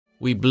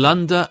We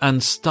blunder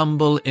and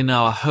stumble in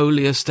our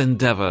holiest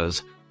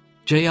endeavors.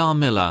 J.R.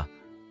 Miller,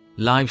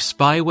 Life's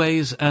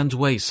Byways and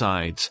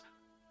Waysides.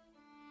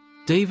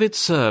 David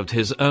served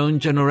his own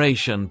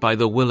generation by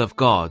the will of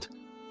God.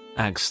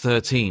 Acts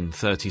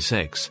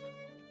 13:36.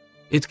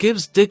 It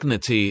gives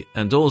dignity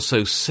and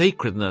also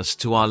sacredness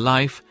to our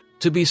life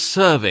to be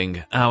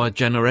serving our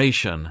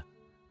generation.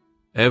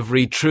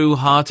 Every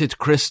true-hearted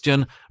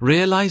Christian,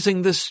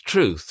 realizing this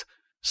truth,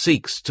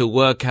 seeks to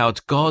work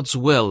out God's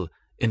will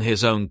in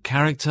his own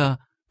character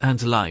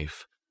and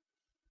life.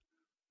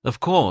 Of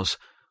course,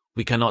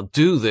 we cannot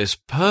do this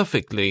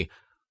perfectly,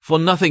 for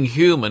nothing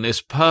human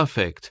is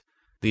perfect.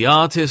 The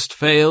artist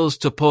fails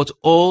to put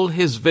all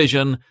his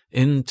vision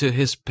into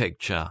his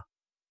picture.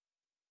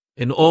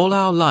 In all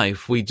our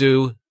life we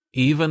do,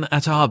 even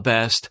at our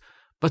best,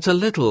 but a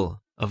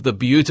little of the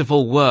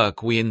beautiful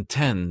work we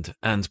intend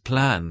and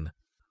plan.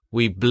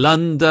 We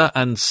blunder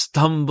and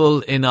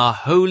stumble in our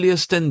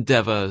holiest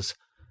endeavors.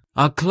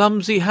 Our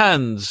clumsy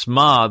hands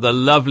mar the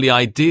lovely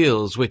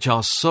ideals which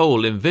our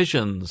soul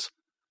envisions.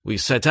 We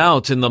set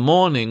out in the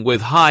morning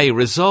with high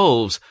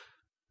resolves,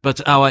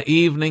 but our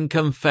evening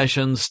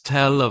confessions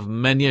tell of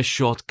many a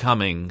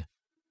shortcoming.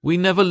 We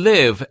never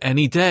live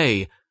any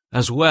day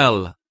as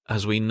well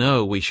as we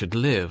know we should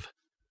live.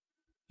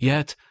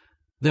 Yet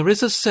there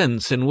is a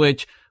sense in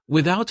which,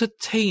 without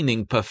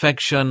attaining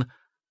perfection,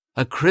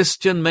 a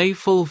Christian may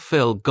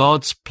fulfill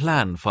God's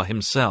plan for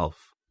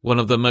himself. One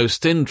of the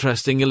most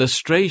interesting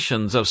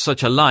illustrations of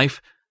such a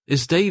life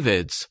is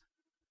David's.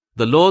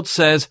 The Lord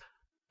says,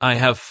 "I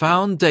have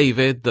found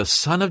David, the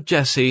son of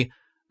Jesse,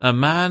 a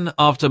man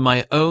after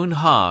my own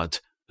heart,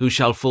 who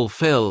shall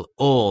fulfill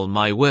all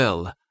my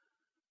will."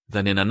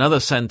 Then in another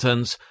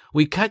sentence,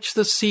 we catch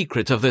the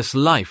secret of this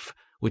life,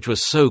 which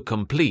was so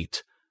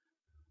complete.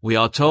 We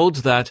are told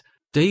that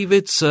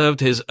David served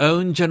his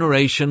own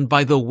generation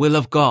by the will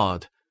of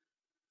God.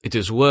 It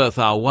is worth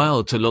our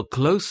while to look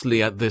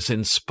closely at this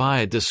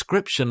inspired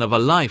description of a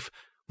life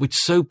which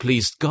so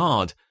pleased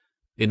God,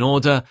 in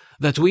order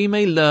that we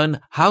may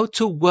learn how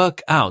to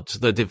work out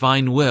the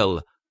divine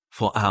will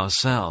for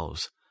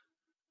ourselves.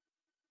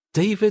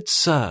 David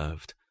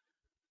served.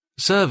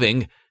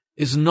 Serving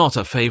is not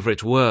a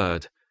favorite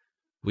word.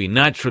 We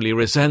naturally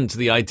resent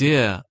the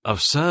idea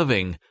of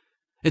serving.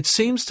 It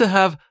seems to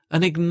have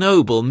an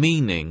ignoble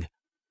meaning,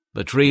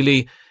 but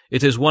really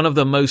it is one of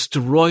the most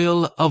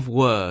royal of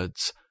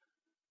words.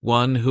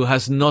 One who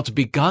has not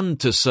begun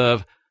to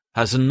serve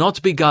has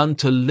not begun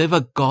to live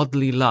a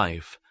godly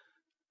life.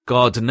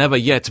 God never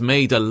yet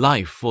made a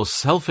life for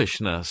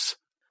selfishness.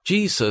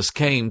 Jesus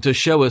came to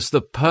show us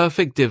the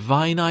perfect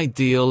divine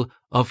ideal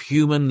of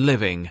human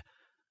living,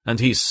 and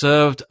he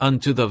served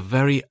unto the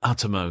very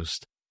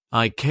uttermost.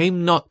 "I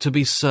came not to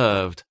be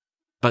served,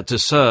 but to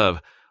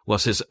serve,"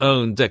 was his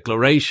own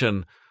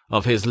declaration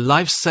of his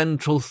life's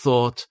central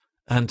thought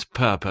and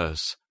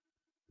purpose.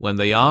 When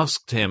they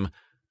asked him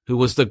who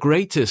was the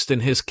greatest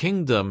in his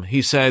kingdom,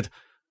 he said,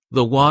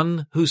 "The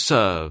one who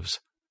serves."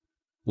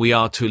 We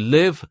are to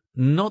live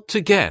not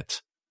to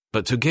get,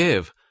 but to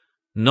give,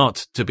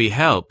 not to be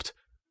helped,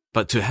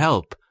 but to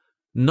help,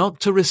 not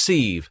to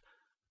receive,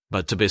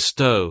 but to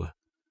bestow.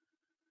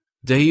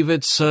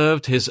 David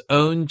served his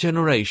own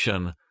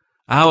generation.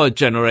 Our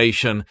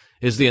generation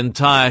is the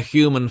entire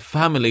human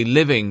family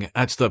living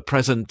at the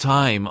present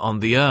time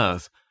on the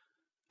earth.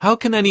 How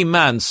can any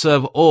man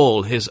serve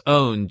all his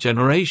own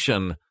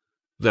generation?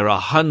 There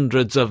are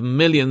hundreds of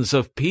millions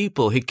of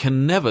people he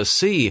can never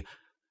see.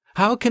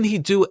 How can he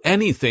do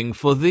anything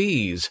for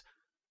these?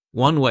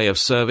 One way of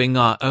serving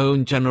our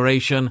own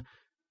generation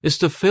is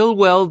to fill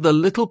well the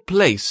little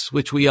place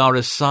which we are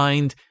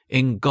assigned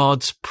in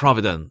God's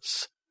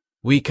providence.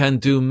 We can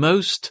do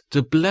most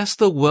to bless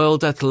the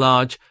world at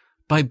large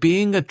by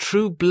being a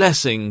true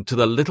blessing to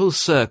the little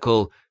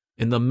circle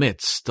in the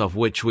midst of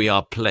which we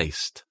are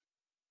placed.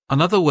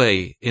 Another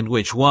way in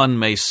which one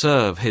may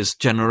serve his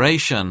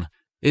generation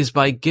is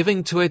by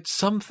giving to it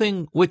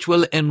something which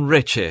will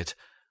enrich it,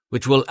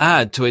 which will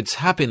add to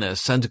its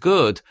happiness and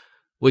good,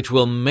 which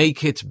will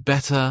make it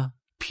better,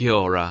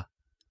 purer.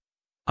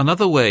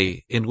 Another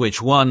way in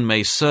which one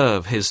may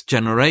serve his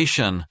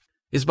generation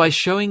is by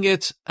showing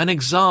it an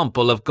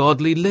example of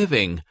godly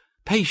living,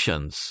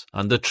 patience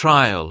under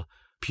trial,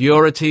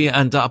 purity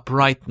and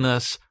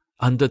uprightness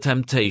under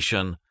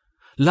temptation,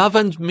 love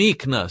and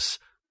meekness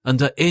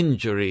under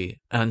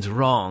injury and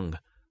wrong,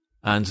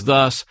 and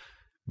thus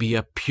be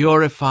a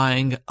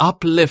purifying,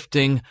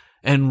 uplifting,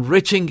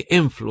 enriching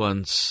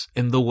influence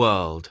in the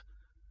world.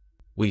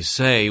 We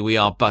say we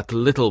are but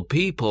little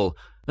people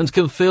and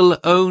can fill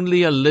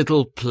only a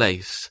little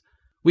place.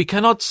 We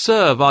cannot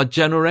serve our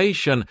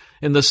generation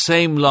in the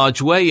same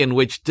large way in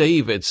which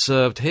David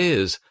served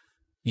his,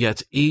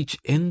 yet each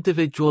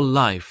individual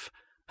life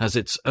has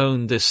its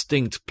own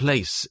distinct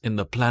place in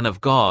the plan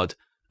of God,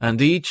 and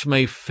each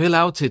may fill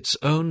out its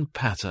own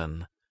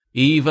pattern.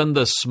 Even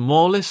the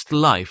smallest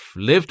life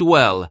lived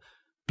well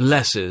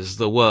blesses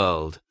the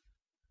world.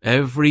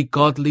 Every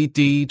godly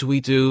deed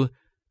we do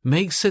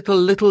makes it a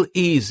little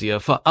easier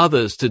for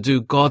others to do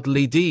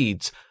godly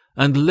deeds,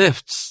 and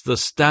lifts the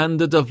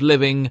standard of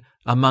living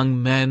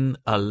among men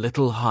a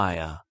little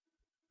higher.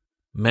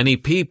 Many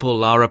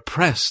people are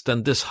oppressed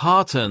and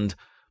disheartened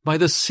by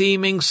the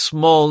seeming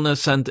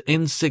smallness and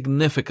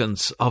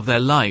insignificance of their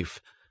life,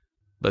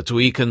 but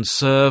we can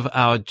serve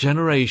our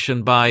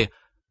generation by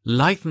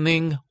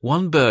lightening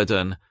one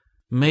burden,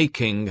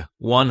 making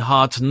one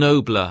heart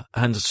nobler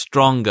and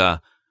stronger,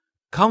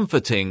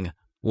 comforting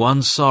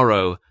one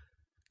sorrow,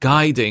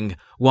 guiding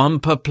one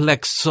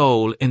perplexed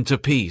soul into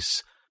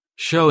peace,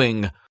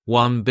 showing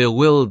one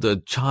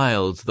bewildered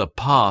child the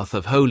path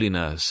of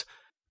holiness,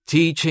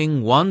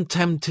 teaching one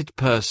tempted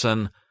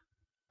person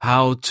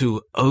how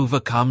to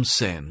overcome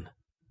sin.